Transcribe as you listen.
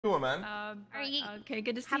doing, man? Okay,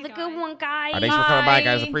 good to see you. Have a good one, guys. Thanks for coming by,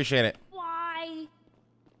 guys. Appreciate it. Bye.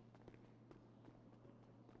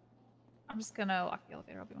 I'm just gonna lock the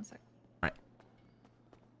elevator. I'll be 1 sec. All right.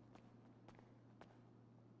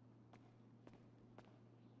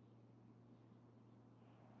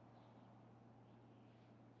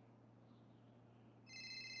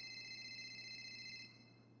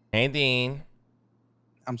 Hey, Dean.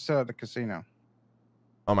 I'm still at the casino.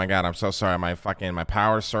 Oh my god, I'm so sorry. My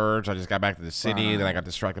power surged. I just got back to the city, then I got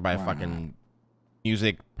distracted by a Wow. fucking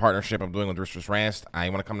music partnership I'm doing with Roosters Rest. I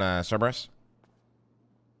want to come to Cerberus.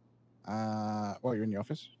 Well, you're in the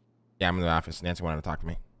office? Yeah, I'm in the office. Nancy wanted to talk to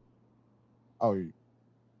me. Oh,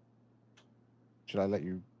 should I let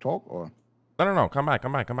you talk or? No. Come by.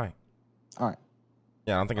 All right.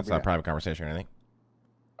 Yeah, I don't think it's a private conversation or anything.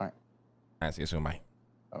 All right. All right, see you soon. Bye.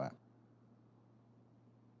 Bye.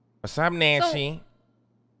 What's up, Nancy?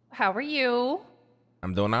 How are you?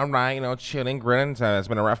 I'm doing all right. You know, chilling, grinning. It's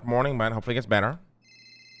been a rough morning, but hopefully it gets better.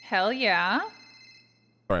 Hell yeah.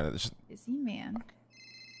 Sorry, just... Busy man. Can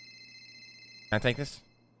I take this?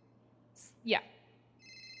 Yeah.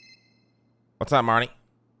 What's up, Marty?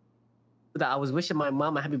 I was wishing my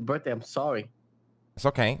mom a happy birthday. I'm sorry. It's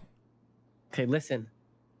okay. Okay, listen.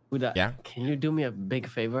 Buddha, Yeah? can you do me a big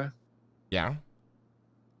favor? Yeah?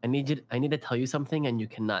 I need to tell you something, and you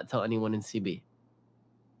cannot tell anyone in CB.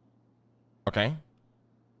 Okay.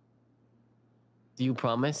 Do you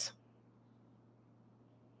promise?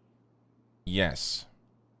 Yes.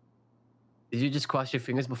 Did you just cross your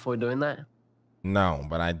fingers before doing that? No,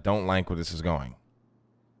 but I don't like where this is going.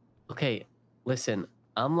 Okay, listen.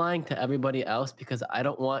 I'm lying to everybody else because I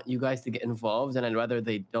don't want you guys to get involved, and I'd rather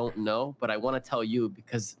they don't know. But I want to tell you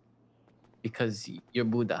because you're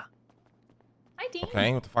Buddha. Hi, Dean.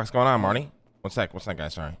 Okay, what the fuck's going on, Marty? What's that, guy?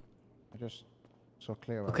 Sorry. I just saw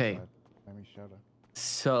Cleo Okay. outside. Let me show her.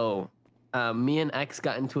 So, me and X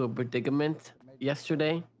got into a predicament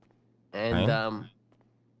yesterday, and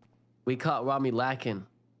we caught Rami lacking.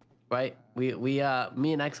 Right? Me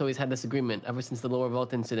and X always had this agreement ever since the lower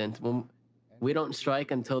vault incident. When we don't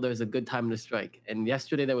strike until there's a good time to strike, and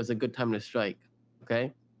yesterday there was a good time to strike.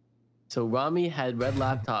 Okay? So Rami had red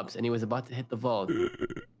laptops, and he was about to hit the vault,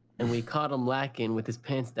 and we caught him lacking with his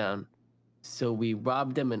pants down. So we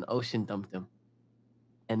robbed him and ocean dumped him.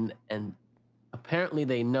 And apparently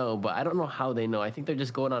they know, but I don't know how they know. I think they're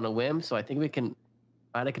just going on a whim. So I think we can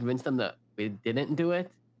try to convince them that we didn't do it.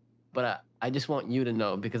 But I just want you to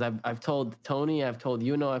know because I've told Tony, I've told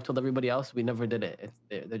I've told everybody else we never did it.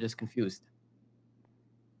 They're just confused.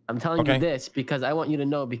 I'm telling you this because I want you to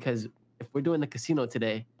know because if we're doing the casino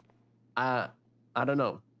today, I don't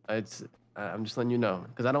know. I'm just letting you know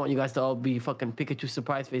because I don't want you guys to all be fucking Pikachu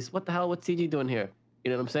surprise face. What the hell? What's CG doing here?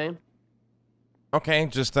 You know what I'm saying? Okay,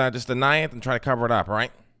 just deny it and try to cover it up, all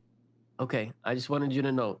right? Okay, I just wanted you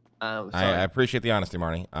to know. I appreciate the honesty,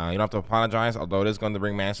 Marty. You don't have to apologize, although it is going to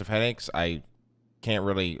bring massive headaches. I can't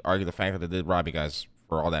really argue the fact that they did rob you guys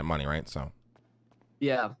for all that money, right? So.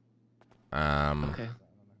 Yeah. Okay.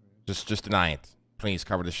 Just deny it. Please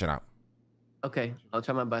cover this shit up. Okay, I'll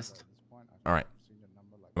try my best. All right.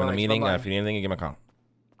 I'm in the meeting. If you need anything, you give me a call.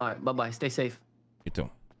 All right, bye-bye. Stay safe. You too.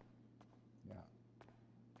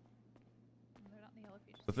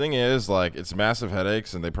 The thing is, like, it's massive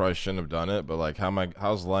headaches, and they probably shouldn't have done it. But like,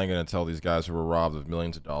 how's Lang gonna tell these guys who were robbed of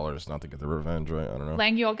millions of dollars not to get their revenge? Right? I don't know.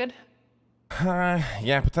 Lang, you all good?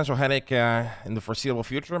 Yeah, potential headache in the foreseeable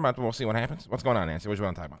future, but we'll see what happens. What's going on, Nancy? What do you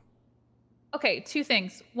want to talk about? Okay, two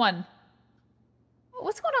things. One,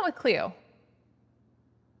 what's going on with Cleo?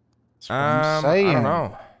 I don't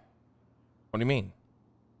know. What do you mean?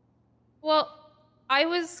 Well, I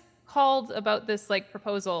was called about this like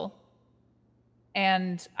proposal.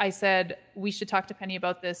 And I said, we should talk to Penny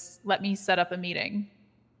about this. Let me set up a meeting.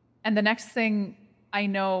 And the next thing I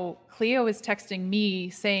know, Cleo is texting me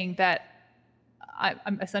saying that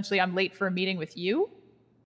I'm late for a meeting with you.